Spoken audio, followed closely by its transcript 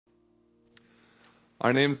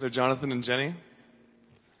Our names are Jonathan and Jenny.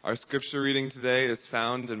 Our scripture reading today is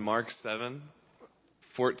found in Mark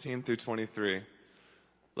 7:14 through 23.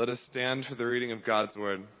 Let us stand for the reading of God's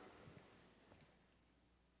word.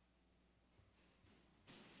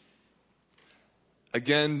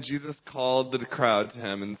 Again, Jesus called the crowd to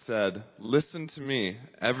him and said, "Listen to me,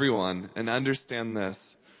 everyone, and understand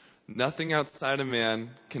this. Nothing outside a man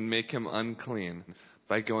can make him unclean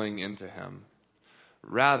by going into him.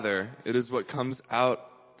 Rather, it is what comes out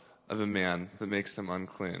of a man that makes him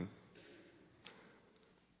unclean."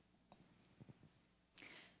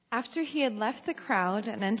 After he had left the crowd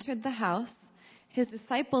and entered the house, his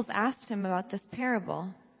disciples asked him about this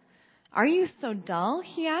parable. "Are you so dull?"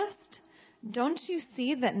 he asked. "Don't you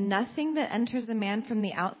see that nothing that enters a man from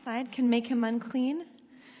the outside can make him unclean?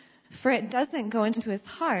 For it doesn't go into his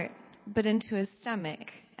heart, but into his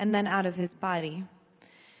stomach, and then out of his body."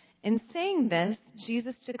 In saying this,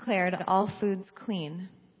 Jesus declared all foods clean.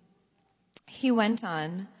 He went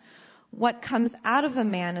on, "What comes out of a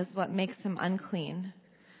man is what makes him unclean.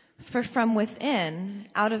 For from within,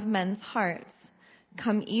 out of men's hearts,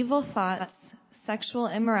 come evil thoughts, sexual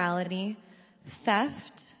immorality,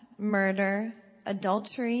 theft, murder,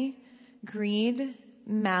 adultery, greed,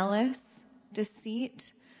 malice,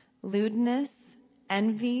 deceit, lewdness,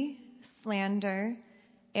 envy, slander,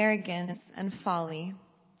 arrogance, and folly.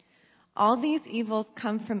 All these evils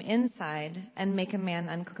come from inside and make a man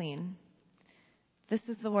unclean." This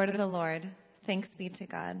is the word of the Lord. Thanks be to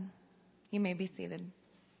God. You may be seated.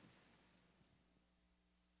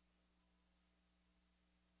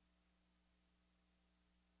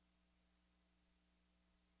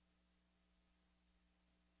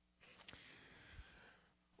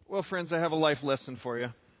 Well, friends, I have a life lesson for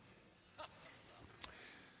you.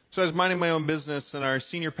 So I was minding my own business, and our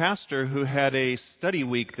senior pastor, who had a study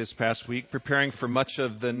week this past week, preparing for much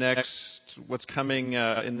of the what's coming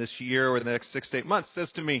in this year or the next 6 to 8 months,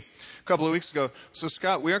 says to me a couple of weeks ago, "So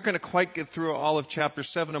Scott, we aren't going to quite get through all of chapter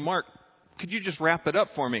 7 of Mark. Could you just wrap it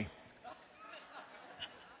up for me?"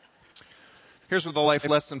 Here's where the life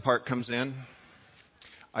lesson part comes in.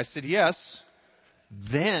 I said yes.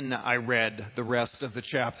 Then I read the rest of the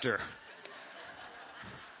chapter.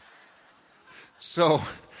 So,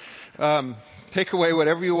 take away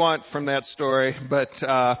whatever you want from that story, but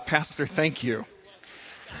Pastor, thank you.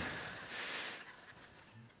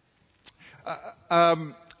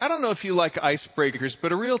 I don't know if you like icebreakers,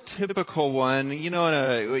 but a real typical one, you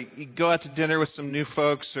go out to dinner with some new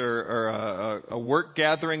folks or a work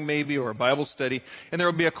gathering maybe, or a Bible study, and there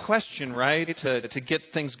will be a question, right, to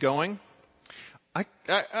get things going.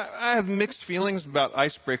 I have mixed feelings about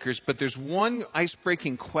icebreakers, but there's one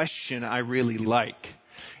ice-breaking question I really like.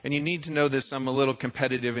 And you need to know this, I'm a little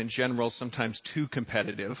competitive in general, sometimes too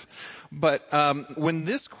competitive. But when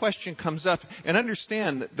this question comes up, and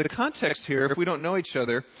understand the context here, if we don't know each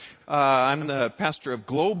other, I'm the pastor of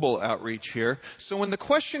global outreach here. So when the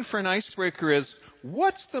question for an icebreaker is,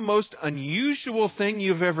 what's the most unusual thing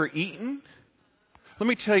you've ever eaten? Let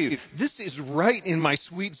me tell you, this is right in my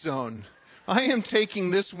sweet zone. I am taking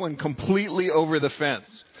this one completely over the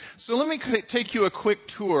fence. So let me take you a quick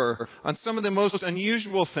tour on some of the most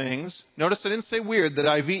unusual things. Notice I didn't say weird that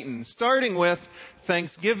I've eaten. Starting with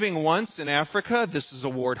Thanksgiving once in Africa. This is a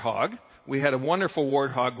warthog. We had a wonderful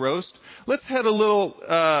warthog roast. Let's head a little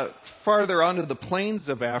farther onto the plains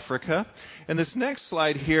of Africa. And this next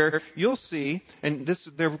slide here, you'll see, and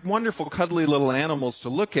they're wonderful, cuddly little animals to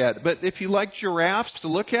look at. But if you like giraffes to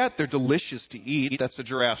look at, they're delicious to eat. That's a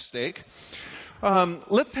giraffe steak.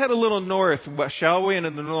 Let's head a little north, shall we,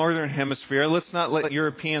 into the northern hemisphere. Let's not let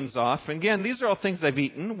Europeans off. And again, these are all things I've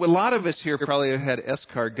eaten. A lot of us here probably have had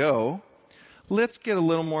escargot. Let's get a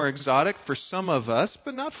little more exotic for some of us,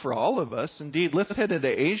 but not for all of us. Indeed, let's head into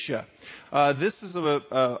Asia. This is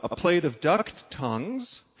a plate of duck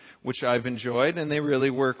tongues, which I've enjoyed, and they really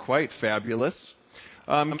were quite fabulous.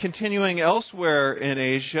 Continuing elsewhere in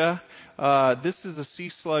Asia, this is a sea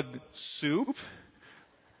slug soup.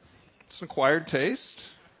 It's an acquired taste.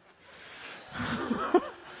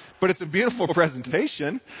 But it's a beautiful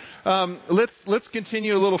presentation. Let's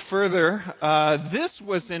continue a little further. This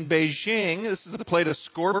was in Beijing. This is a plate of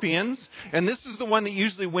scorpions. And this is the one that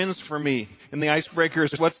usually wins for me in the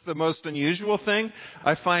icebreakers. What's the most unusual thing?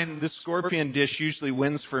 I find this scorpion dish usually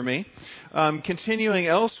wins for me. Continuing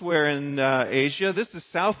elsewhere in Asia, this is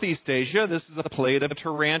Southeast Asia. This is a plate of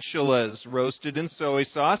tarantulas roasted in soy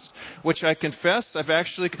sauce, which I confess I've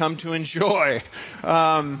actually come to enjoy.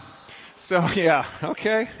 So, yeah,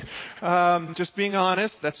 okay. Just being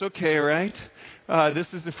honest, that's okay, right?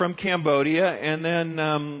 This is from Cambodia. And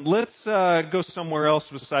then let's go somewhere else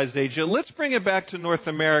besides Asia. Let's bring it back to North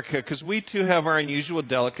America, because we too have our unusual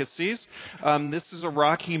delicacies. This is a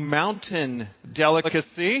Rocky Mountain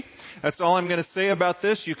delicacy. That's all I'm going to say about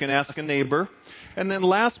this. You can ask a neighbor. And then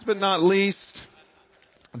last but not least,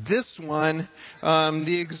 this one,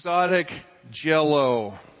 the exotic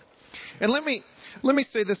Jell-O. And let me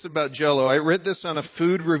say this about Jell-O. I read this on a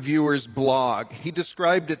food reviewer's blog. He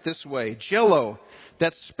described it this way. Jell-O,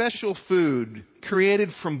 that special food created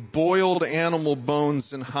from boiled animal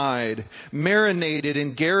bones and hide, marinated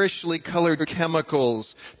in garishly colored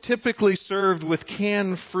chemicals, typically served with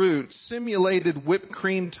canned fruit, simulated whipped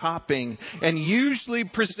cream topping, and usually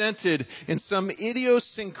presented in some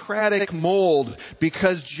idiosyncratic mold,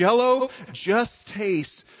 because Jell-O just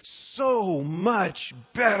tastes so much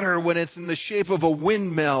better when it's in the shape of a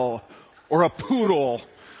windmill or a poodle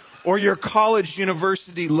or your college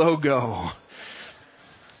university logo.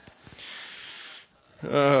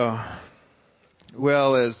 Well,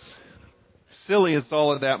 as silly as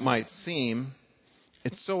all of that might seem,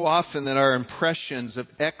 it's so often that our impressions of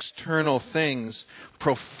external things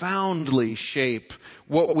profoundly shape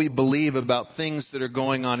what we believe about things that are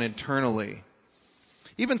going on internally.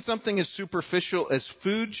 Even something as superficial as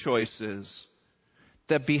food choices,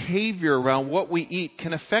 that behavior around what we eat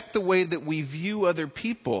can affect the way that we view other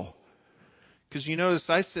people. Because you notice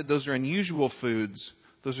I said those are unusual foods.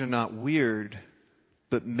 Those are not weird.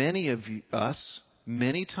 But many of us,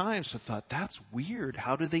 many times, have thought, that's weird.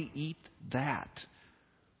 How do they eat that?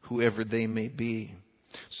 Whoever they may be.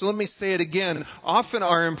 So let me say it again. Often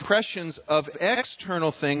our impressions of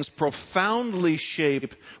external things profoundly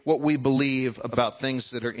shape what we believe about things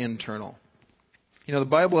that are internal. You know, the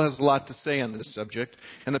Bible has a lot to say on this subject,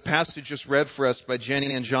 and the passage just read for us by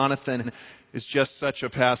Jenny and Jonathan is just such a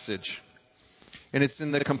passage. And it's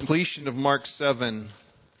in the completion of Mark 7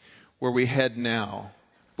 where we head now.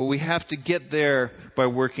 But we have to get there by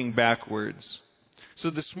working backwards. So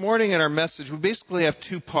this morning in our message, we basically have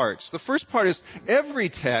two parts. The first part is every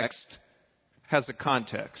text has a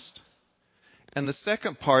context. And the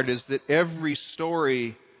second part is that every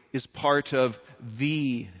story is part of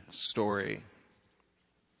the story.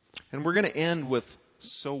 And we're going to end with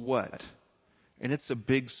so what? And it's a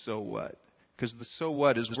big so what. Because the so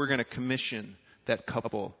what is we're going to commission that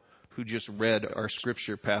couple who just read our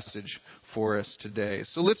scripture passage for us today.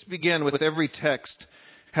 So let's begin with every text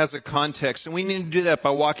has a context. And we need to do that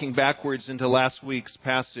by walking backwards into last week's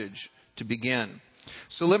passage to begin.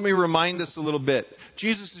 So let me remind us a little bit.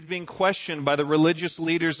 Jesus is being questioned by the religious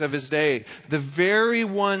leaders of his day, the very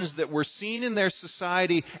ones that were seen in their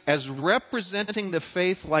society as representing the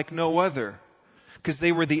faith like no other. Because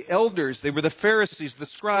they were the elders, they were the Pharisees, the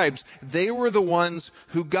scribes. They were the ones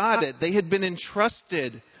who got it. They had been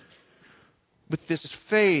entrusted with this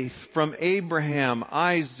faith from Abraham,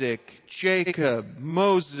 Isaac, Jacob,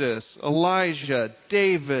 Moses, Elijah,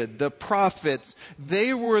 David, the prophets.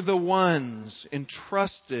 They were the ones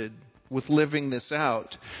entrusted with living this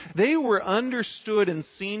out. They were understood and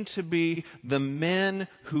seen to be the men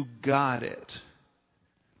who got it.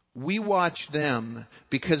 We watch them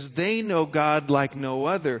because they know God like no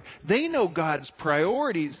other. They know God's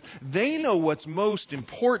priorities. They know what's most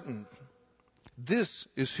important. This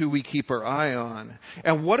is who we keep our eye on.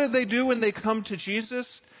 And what do they do when they come to Jesus?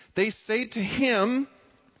 They say to him,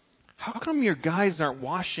 how come your guys aren't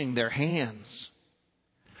washing their hands?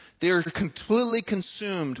 They're completely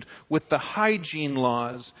consumed with the hygiene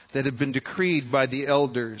laws that have been decreed by the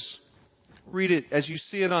elders. Read it as you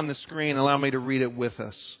see it on the screen. Allow me to read it with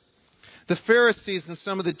us. The Pharisees and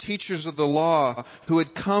some of the teachers of the law who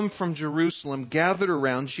had come from Jerusalem gathered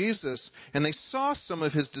around Jesus, and they saw some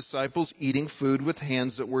of his disciples eating food with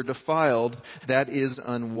hands that were defiled, that is,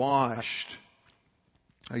 unwashed.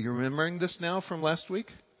 Are you remembering this now from last week?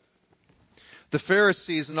 The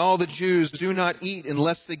Pharisees and all the Jews do not eat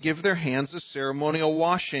unless they give their hands a ceremonial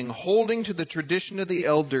washing, holding to the tradition of the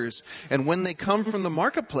elders. And when they come from the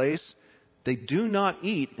marketplace, they do not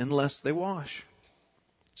eat unless they wash.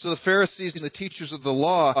 So the Pharisees and the teachers of the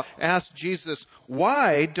law asked Jesus,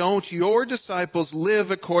 why don't your disciples live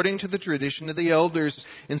according to the tradition of the elders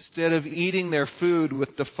instead of eating their food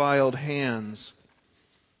with defiled hands?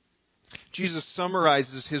 Jesus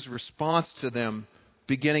summarizes his response to them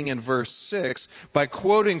beginning in verse 6 by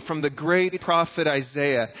quoting from the great prophet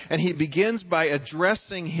Isaiah. And he begins by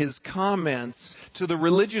addressing his comments to the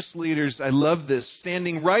religious leaders. I love this.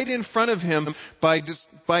 Standing right in front of him by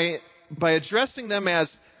addressing them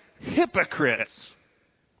as hypocrites.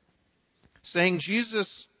 Saying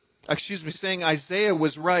Jesus saying Isaiah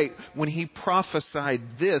was right when he prophesied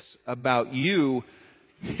this about you,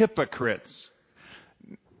 hypocrites.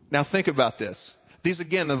 Now think about this. These,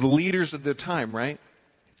 again, are the leaders of their time, right?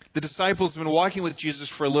 The disciples have been walking with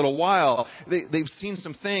Jesus for a little while. They've seen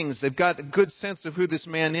some things. They've got a good sense of who this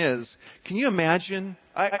man is. Can you imagine?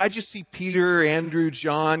 I just see Peter, Andrew,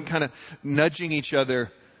 John kind of nudging each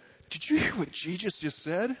other. Did you hear what Jesus just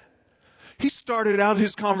said? He started out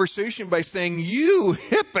his conversation by saying, "You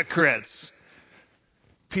hypocrites."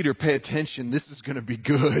 Peter, pay attention. This is going to be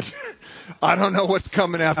good. I don't know what's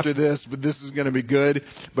coming after this, but this is going to be good.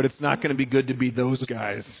 But it's not going to be good to be those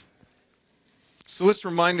guys. So let's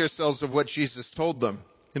remind ourselves of what Jesus told them.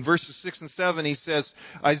 In verses 6 and 7, he says,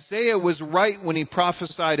 Isaiah was right when he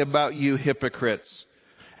prophesied about you hypocrites.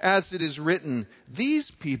 As it is written,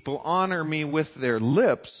 these people honor me with their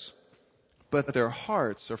lips, but their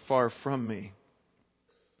hearts are far from me.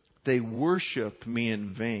 They worship me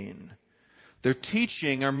in vain. Their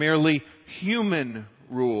teaching are merely human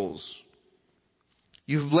rules.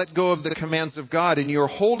 You've let go of the commands of God and you're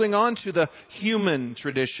holding on to the human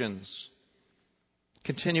traditions.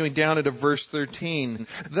 Continuing down into verse 13.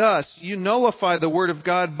 Thus, you nullify the word of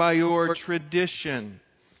God by your tradition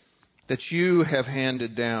that you have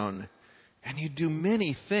handed down. And you do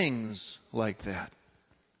many things like that.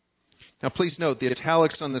 Now please note, the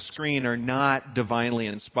italics on the screen are not divinely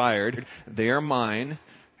inspired. They are mine.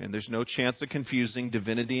 And there's no chance of confusing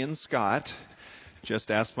divinity and Scott. Just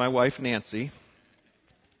ask my wife, Nancy.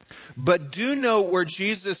 But do note where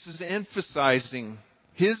Jesus is emphasizing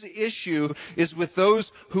his issue is with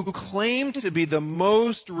those who claim to be the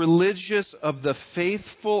most religious of the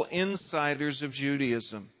faithful insiders of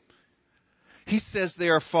Judaism. He says they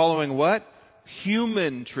are following what?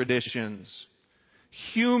 Human traditions.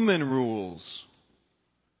 Human rules.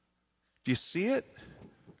 Do you see it?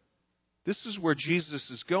 This is where Jesus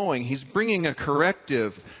is going. He's bringing a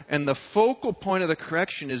corrective. And the focal point of the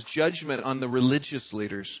correction is judgment on the religious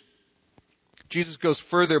leaders. Jesus goes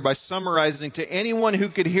further by summarizing to anyone who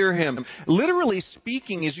could hear him. Literally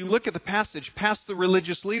speaking, as you look at the passage, past the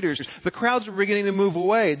religious leaders, the crowds were beginning to move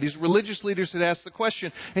away. These religious leaders had asked the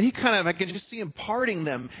question, and I can just see him parting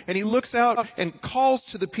them. And he looks out and calls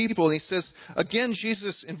to the people, and he says, again,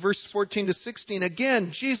 Jesus, in verse 14 to 16,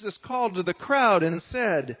 again, Jesus called to the crowd and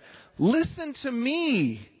said, listen to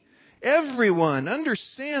me, everyone,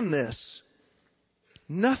 understand this.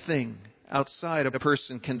 Nothing outside a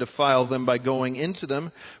person can defile them by going into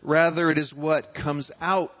them. Rather, it is what comes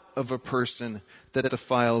out of a person that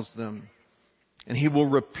defiles them. And he will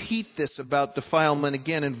repeat this about defilement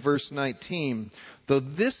again in verse 19. Though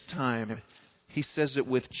this time, he says it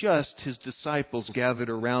with just his disciples gathered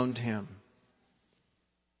around him.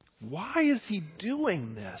 Why is he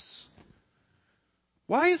doing this?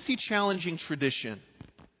 Why is he challenging tradition?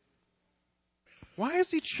 Why is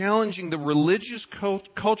he challenging the religious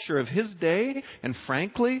culture of his day and,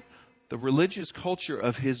 frankly, the religious culture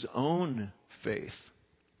of his own faith?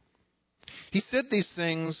 He said these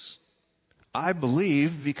things, I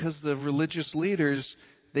believe, because the religious leaders,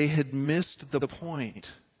 they had missed the point.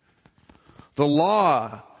 The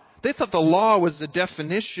law, they thought the law was the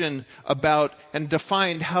definition about and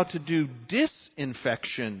defined how to do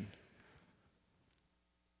disinfection.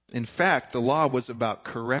 In fact, the law was about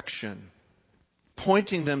correction,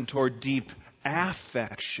 pointing them toward deep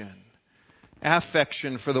affection.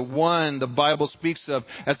 Affection for the one the Bible speaks of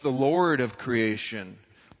as the Lord of creation,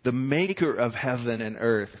 the maker of heaven and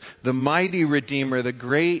earth, the mighty Redeemer, the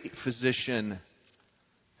great physician,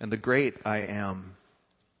 and the great I am.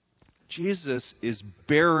 Jesus is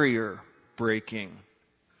barrier breaking.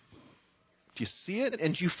 Do you see it?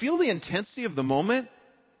 And do you feel the intensity of the moment?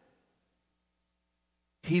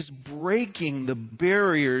 He's breaking the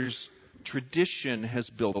barriers tradition has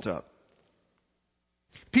built up.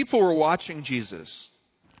 People were watching Jesus.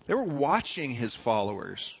 They were watching his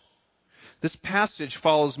followers. This passage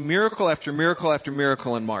follows miracle after miracle after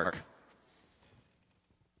miracle in Mark.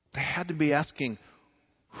 They had to be asking,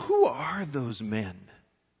 who are those men?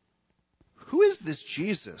 Who is this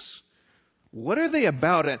Jesus? What are they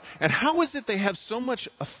about? And how is it they have so much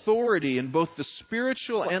authority in both the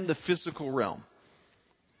spiritual and the physical realm?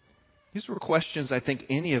 These were questions I think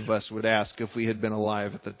any of us would ask if we had been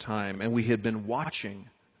alive at the time and we had been watching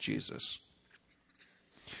Jesus.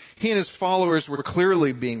 He and his followers were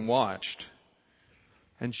clearly being watched.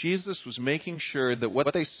 And Jesus was making sure that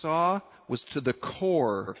what they saw was to the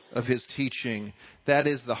core of his teaching. That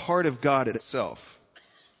is the heart of God itself.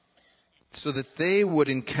 So that they would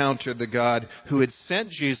encounter the God who had sent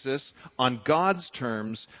Jesus on God's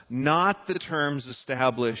terms, not the terms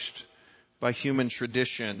established by human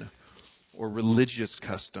tradition or religious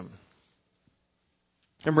custom.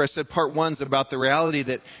 Remember, I said part 1 is about the reality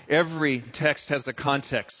that every text has a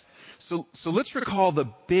context. So let's recall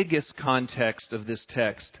the biggest context of this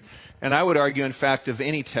text. And I would argue, in fact, of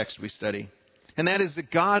any text we study. And that is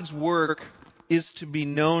that God's work is to be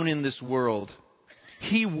known in this world.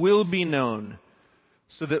 He will be known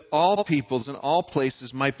so that all peoples and all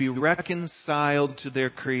places might be reconciled to their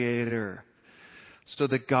Creator. So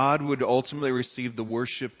that God would ultimately receive the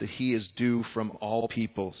worship that He is due from all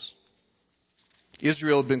peoples.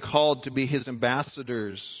 Israel had been called to be His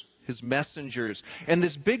ambassadors, His messengers. And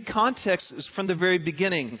this big context is from the very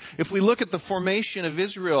beginning. If we look at the formation of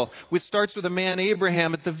Israel, which starts with a man,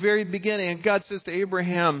 Abraham, at the very beginning. And God says to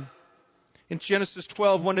Abraham in Genesis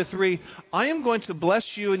 12, 1-3, I am going to bless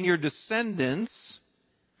you and your descendants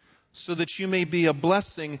so that you may be a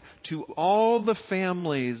blessing to all the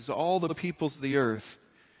families, all the peoples of the earth.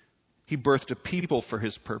 He birthed a people for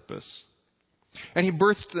His purpose. And He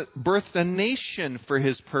birthed a nation for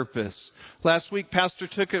His purpose. Last week, Pastor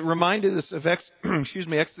Tuckett reminded us of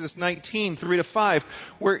Exodus 19, 3-5,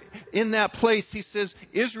 where in that place He says,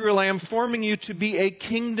 Israel, I am forming you to be a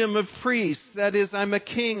kingdom of priests. That is, I'm a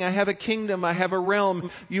king, I have a kingdom, I have a realm.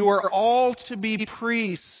 You are all to be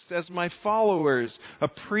priests as my followers. A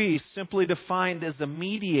priest simply defined as a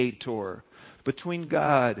mediator between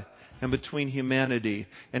God and between humanity,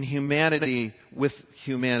 and humanity with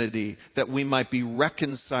humanity, that we might be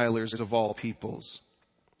reconcilers of all peoples.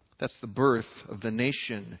 That's the birth of the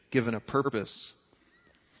nation given a purpose.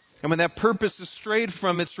 And when that purpose is strayed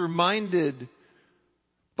from, it's reminded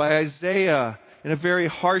by Isaiah in a very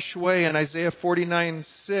harsh way. In Isaiah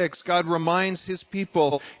 49:6, God reminds His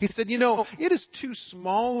people, He said, it is too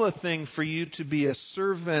small a thing for you to be a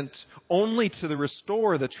servant only to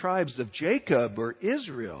restore the tribes of Jacob or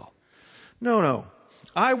Israel. No.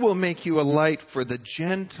 I will make you a light for the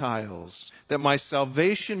Gentiles, that my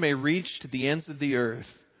salvation may reach to the ends of the earth.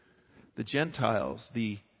 The Gentiles,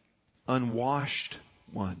 the unwashed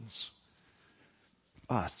ones.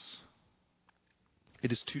 Us.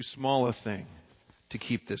 It is too small a thing to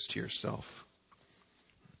keep this to yourself.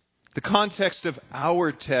 The context of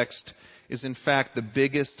our text is in fact the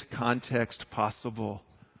biggest context possible.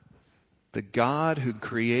 The God who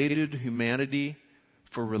created humanity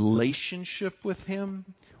for relationship with Him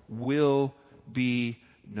will be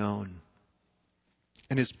known.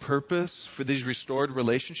 And His purpose for these restored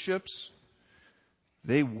relationships,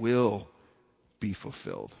 they will be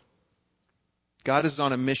fulfilled. God is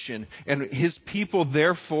on a mission, and His people,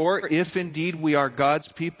 therefore, if indeed we are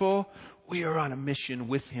God's people, we are on a mission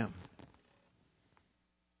with Him.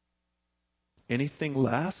 Anything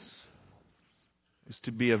less is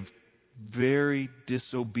to be a very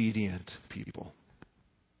disobedient people.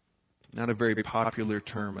 Not a very popular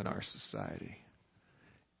term in our society.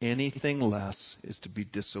 Anything less is to be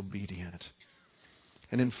disobedient.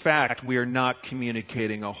 And in fact, we are not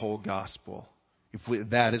communicating a whole gospel.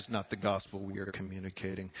 That is not the gospel we are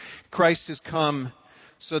communicating. Christ has come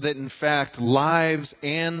so that in fact lives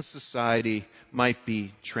and society might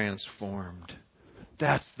be transformed.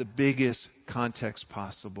 That's the biggest context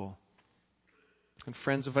possible. And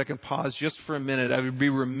friends, if I can pause just for a minute, I would be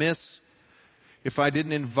remiss if I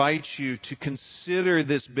didn't invite you to consider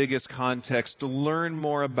this biggest context, to learn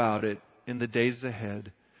more about it in the days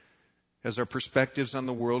ahead as our Perspectives on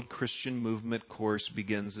the World Christian Movement course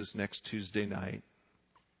begins this next Tuesday night.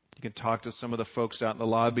 You can talk to some of the folks out in the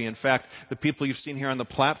lobby. In fact, the people you've seen here on the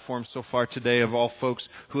platform so far today are all folks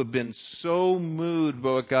who have been so moved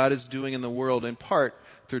by what God is doing in the world, in part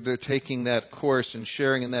through their taking that course and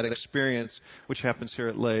sharing in that experience, which happens here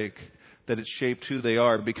at Lake, that it's shaped who they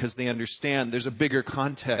are because they understand there's a bigger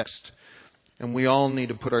context, and we all need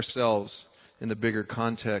to put ourselves in the bigger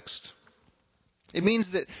context. It means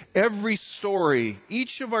that every story,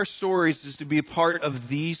 each of our stories is to be a part of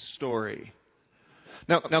the story.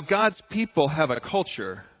 Now, God's people have a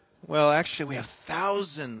culture. Well, actually, we have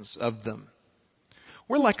thousands of them.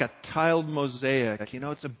 We're like a tiled mosaic.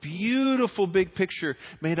 It's a beautiful big picture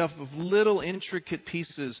made up of little intricate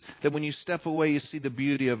pieces that when you step away, you see the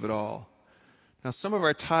beauty of it all. Now, some of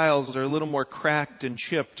our tiles are a little more cracked and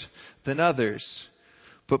chipped than others,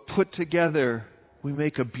 but put together, we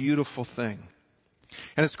make a beautiful thing.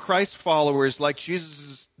 And as Christ followers, like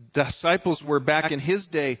Jesus' disciples were back in His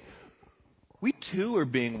day, we too are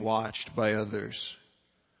being watched by others.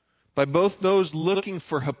 By both those looking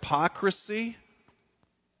for hypocrisy,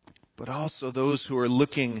 but also those who are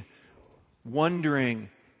looking, wondering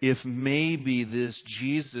if maybe this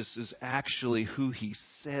Jesus is actually who He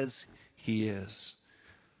says He is.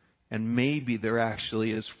 And maybe there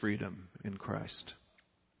actually is freedom in Christ.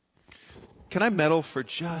 Can I meddle for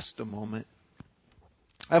just a moment?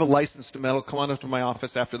 I have a license to meddle. Come on up to my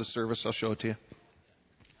office after the service. I'll show it to you.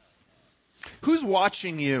 Who's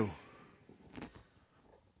watching you?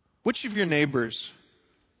 Which of your neighbors?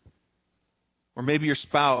 Or maybe your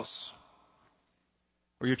spouse?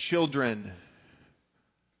 Or your children?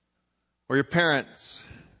 Or your parents?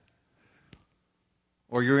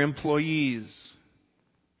 Or your employees?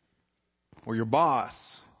 Or your boss?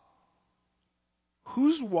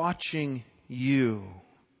 Who's watching you?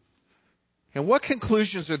 And what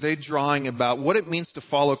conclusions are they drawing about what it means to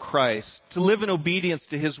follow Christ, to live in obedience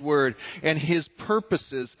to His Word and His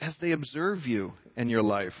purposes as they observe you in your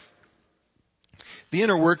life? The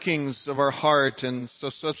inner workings of our heart and so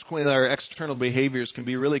subsequently our external behaviors can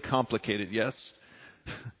be really complicated, yes?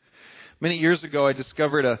 Many years ago I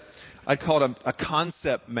discovered I'd call it a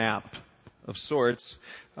concept map of sorts.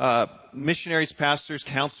 Missionaries, pastors,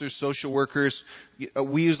 counselors, social workers,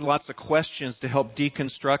 we use lots of questions to help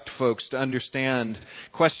deconstruct folks to understand.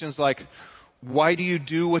 Questions like, why do you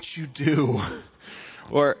do what you do?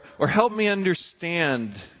 Or help me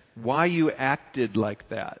understand why you acted like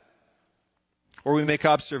that. Or we make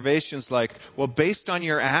observations like, well, based on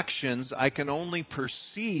your actions, I can only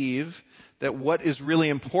perceive that what is really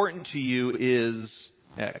important to you is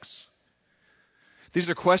X. These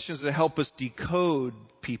are questions that help us decode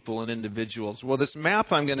people and individuals. Well, this map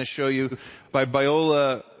I'm going to show you by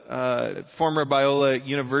former Biola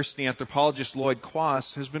University anthropologist Lloyd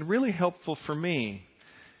Quast has been really helpful for me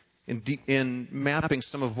in mapping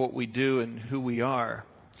some of what we do and who we are.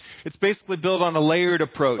 It's basically built on a layered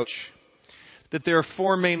approach, that there are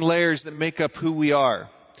four main layers that make up who we are,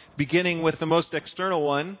 beginning with the most external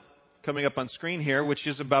one, coming up on screen here, which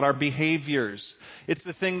is about our behaviors. It's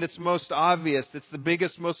the thing that's most obvious. It's the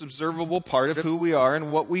biggest, most observable part of who we are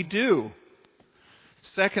and what we do.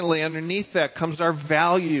 Secondly, underneath that comes our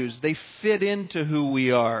values. They fit into who we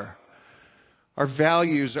are. Our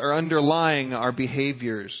values are underlying our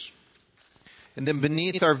behaviors. And then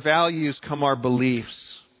beneath our values come our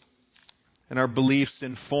beliefs. And our beliefs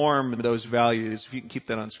inform those values. If you can keep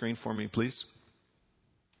that on screen for me, please.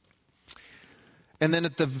 And then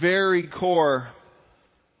at the very core,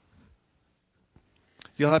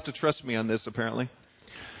 you'll have to trust me on this apparently.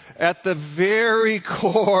 At the very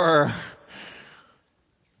core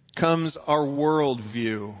comes our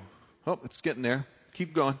worldview. Oh, it's getting there.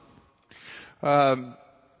 Keep going.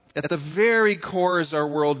 At the very core is our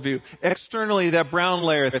worldview. Externally, that brown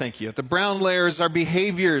layer, thank you. The brown layer is our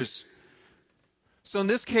behaviors. So in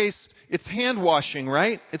this case, it's hand washing,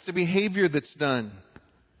 right? It's a behavior that's done.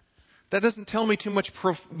 That doesn't tell me too much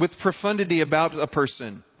with profundity about a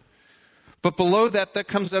person. But below that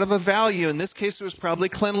comes out of a value. In this case, it was probably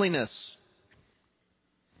cleanliness.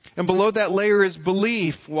 And below that layer is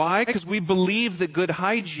belief. Why? Because we believe that good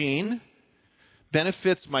hygiene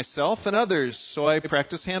benefits myself and others. So I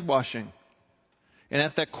practice hand washing. And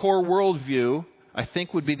at that core worldview, I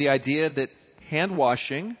think would be the idea that hand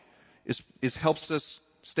washing helps us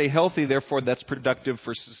stay healthy. Therefore, that's productive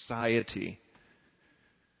for society.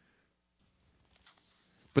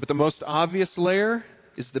 But the most obvious layer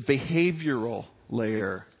is the behavioral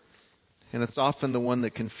layer. And it's often the one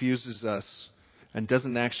that confuses us and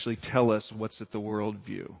doesn't actually tell us what's at the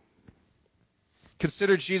worldview.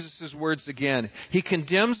 Consider Jesus' words again. He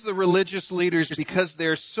condemns the religious leaders because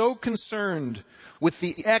they're so concerned with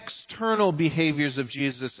the external behaviors of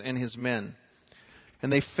Jesus and his men. And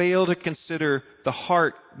they fail to consider the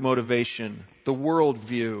heart motivation, the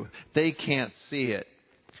worldview. They can't see it.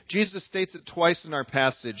 Jesus states it twice in our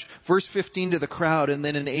passage. Verse 15 to the crowd, and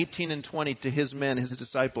then in 18 and 20 to his men, his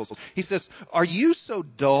disciples. He says, "Are you so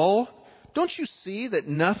dull? Don't you see that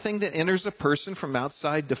nothing that enters a person from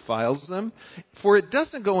outside defiles them? For it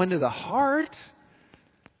doesn't go into the heart.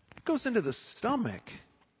 It goes into the stomach."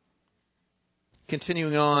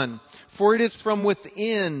 Continuing on. "For it is from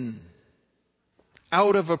within,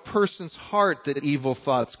 out of a person's heart, that evil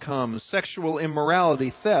thoughts come. Sexual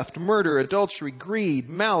immorality, theft, murder, adultery, greed,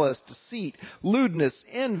 malice, deceit, lewdness,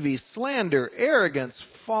 envy, slander, arrogance,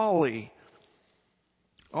 folly.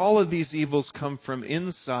 All of these evils come from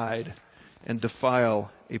inside and defile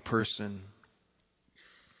a person."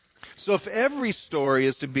 So if every story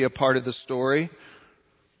is to be a part of the story,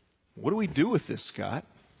 what do we do with this, Scott?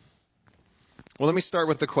 Well, let me start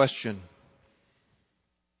with the question.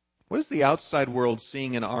 What is the outside world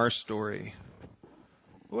seeing in our story?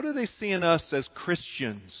 What do they see in us as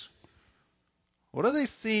Christians? What do they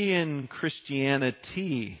see in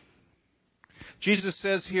Christianity? Jesus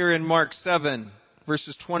says here in Mark 7,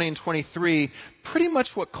 verses 20 and 23, pretty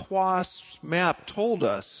much what Quast's map told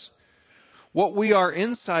us. What we are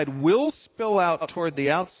inside will spill out toward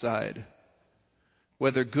the outside.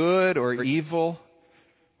 whether good or evil,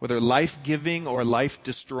 whether life-giving or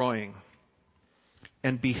life-destroying.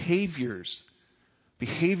 And behaviors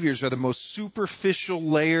are the most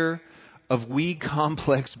superficial layer of we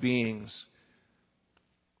complex beings.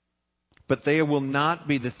 But they will not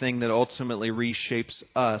be the thing that ultimately reshapes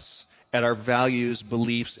us at our values,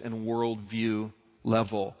 beliefs, and worldview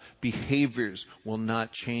level. Behaviors will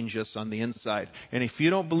not change us on the inside. And if you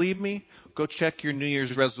don't believe me, go check your New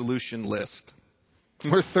Year's resolution list.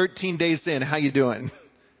 We're 13 days in. How you doing?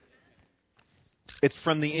 It's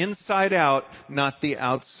from the inside out, not the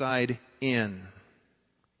outside in.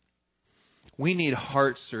 We need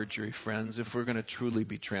heart surgery, friends, if we're going to truly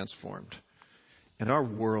be transformed. And our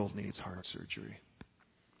world needs heart surgery.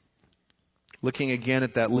 Looking again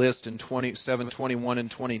at that list in 27, 21, and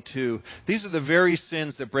 22, these are the very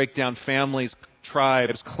sins that break down families,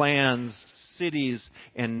 tribes, clans, cities,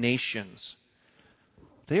 and nations.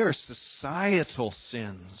 They are societal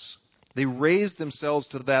sins. They raise themselves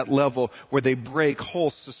to that level where they break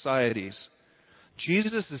whole societies.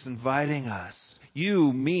 Jesus is inviting us,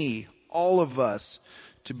 you, me, all of us,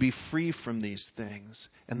 to be free from these things.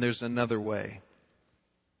 And there's another way.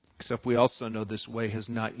 Except we also know this way has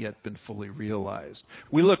not yet been fully realized.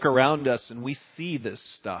 We look around us and we see this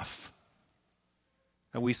stuff.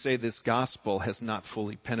 And we say this gospel has not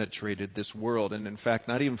fully penetrated this world, and in fact,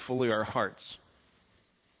 not even fully our hearts.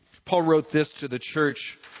 Paul wrote this to the church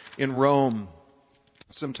in Rome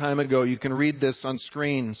some time ago. You can read this on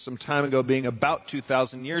screen. Some time ago, being about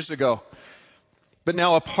 2,000 years ago. But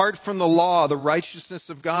now, apart from the law, the righteousness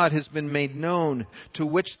of God has been made known, to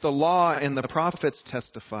which the law and the prophets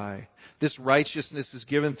testify. This righteousness is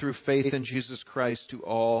given through faith in Jesus Christ to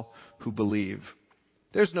all who believe.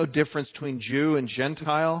 There's no difference between Jew and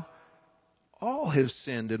Gentile. All have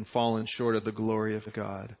sinned and fallen short of the glory of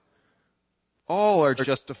God. All are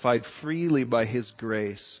justified freely by His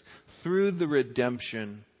grace through the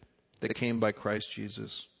redemption that came by Christ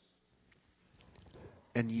Jesus.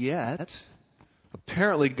 And yet,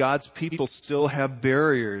 apparently God's people still have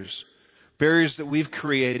barriers that we've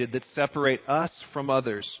created that separate us from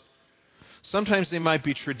others. Sometimes they might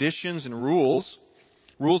be traditions and rules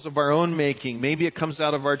of our own making. Maybe it comes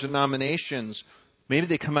out of our denominations. Maybe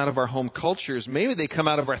they come out of our home cultures. Maybe they come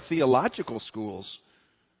out of our theological schools.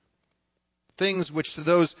 Things which to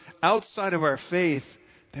those outside of our faith,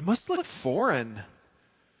 they must look foreign,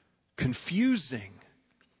 confusing,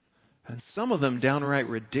 and some of them downright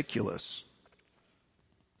ridiculous.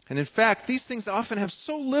 And in fact, these things often have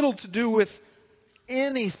so little to do with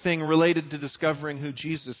anything related to discovering who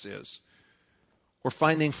Jesus is, or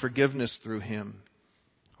finding forgiveness through Him,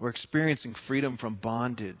 or experiencing freedom from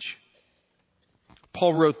bondage.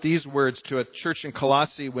 Paul wrote these words to a church in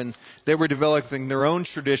Colossae when they were developing their own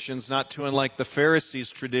traditions, not too unlike the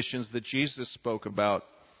Pharisees' traditions that Jesus spoke about.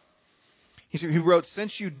 He wrote,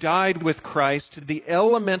 "Since you died with Christ to the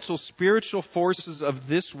elemental spiritual forces of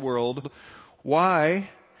this world, why,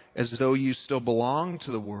 as though you still belong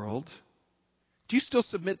to the world, do you still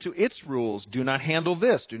submit to its rules? Do not handle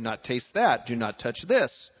this. Do not taste that. Do not touch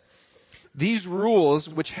this." These rules,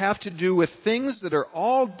 which have to do with things that are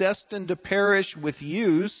all destined to perish with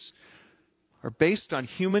use, are based on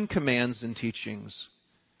human commands and teachings.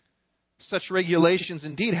 Such regulations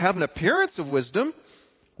indeed have an appearance of wisdom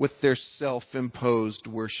with their self-imposed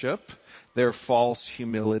worship, their false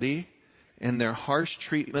humility, and their harsh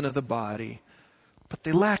treatment of the body, but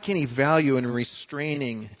they lack any value in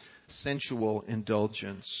restraining sensual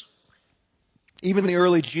indulgence. Even the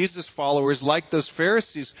early Jesus followers, like those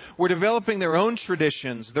Pharisees, were developing their own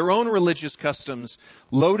traditions, their own religious customs,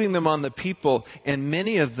 loading them on the people, and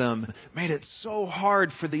many of them made it so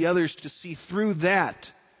hard for the others to see through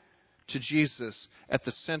that to Jesus at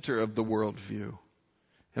the center of the worldview.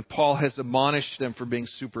 And Paul has admonished them for being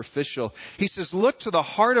superficial. He says, look to the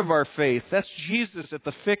heart of our faith. That's Jesus at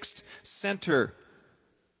the fixed center.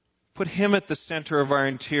 Put Him at the center of our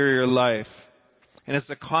interior life. And as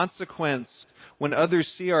a consequence, when others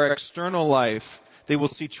see our external life, they will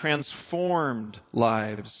see transformed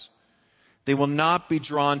lives. They will not be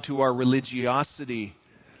drawn to our religiosity,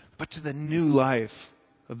 but to the new life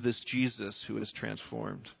of this Jesus who is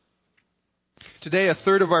transformed. Today, a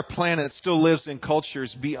third of our planet still lives in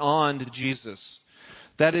cultures beyond Jesus.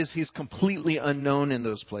 That is, He's completely unknown in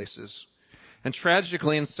those places. And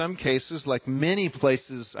tragically, in some cases, like many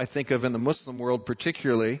places I think of in the Muslim world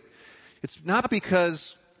particularly, it's not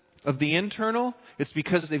because of the internal, it's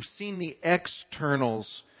because they've seen the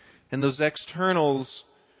externals. And those externals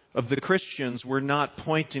of the Christians were not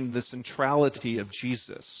pointing to the centrality of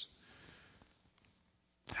Jesus.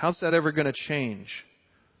 How's that ever going to change?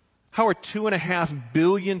 How are 2.5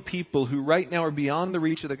 billion people who right now are beyond the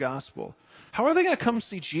reach of the gospel, how are they going to come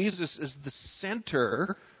see Jesus as the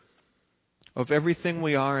center of everything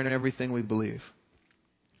we are and everything we believe?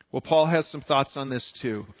 Well, Paul has some thoughts on this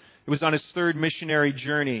too. It was on his third missionary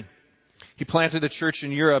journey. He planted a church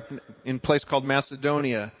in Europe in a place called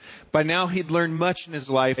Macedonia. By now he'd learned much in his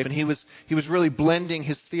life, and he was really blending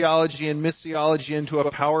his theology and missiology into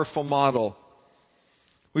a powerful model.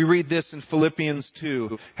 We read this in Philippians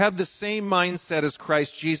 2. Have the same mindset as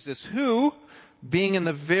Christ Jesus, who, being in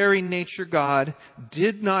the very nature God,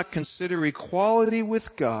 did not consider equality with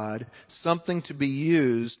God something to be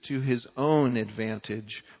used to his own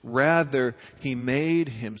advantage. Rather, he made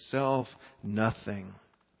himself nothing.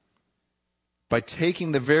 By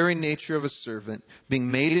taking the very nature of a servant, being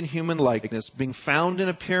made in human likeness, being found in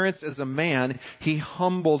appearance as a man, he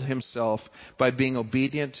humbled himself by being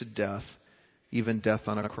obedient to death, even death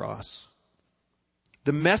on a cross.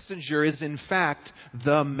 The messenger is in fact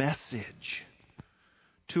the message.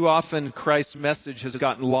 Too often Christ's message has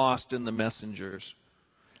gotten lost in the messengers.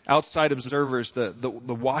 Outside observers, the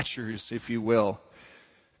watchers, if you will,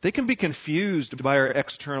 they can be confused by our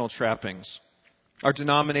external trappings, our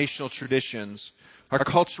denominational traditions, our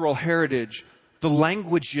cultural heritage, the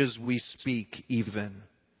languages we speak even,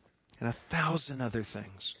 and 1,000 other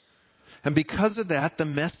things. And because of that, the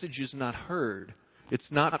message is not heard.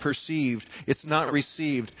 It's not perceived. It's not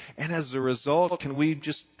received. And as a result, can we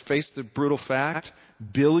just face the brutal fact?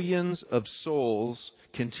 Billions of souls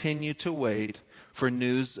continue to wait for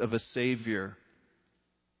news of a Savior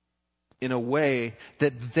in a way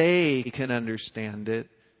that they can understand it,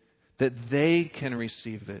 that they can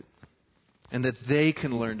receive it, and that they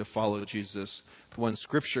can learn to follow Jesus, the one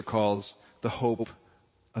Scripture calls the hope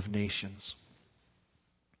of nations.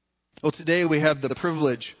 Well, today we have the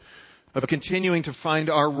privilege of continuing to find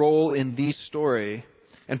our role in the story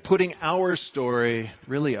and putting our story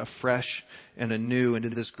really afresh and anew into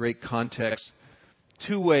this great context.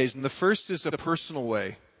 Two ways. And the first is a personal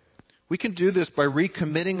way. We can do this by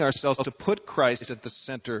recommitting ourselves to put Christ at the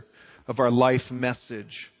center of our life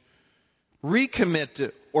message. Recommit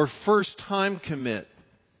to, or first time commit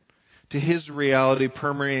to His reality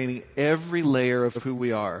permeating every layer of who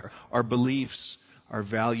we are, our beliefs, our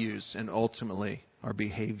values, and ultimately our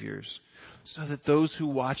behaviors, so that those who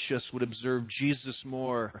watch us would observe Jesus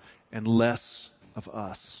more and less of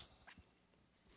us.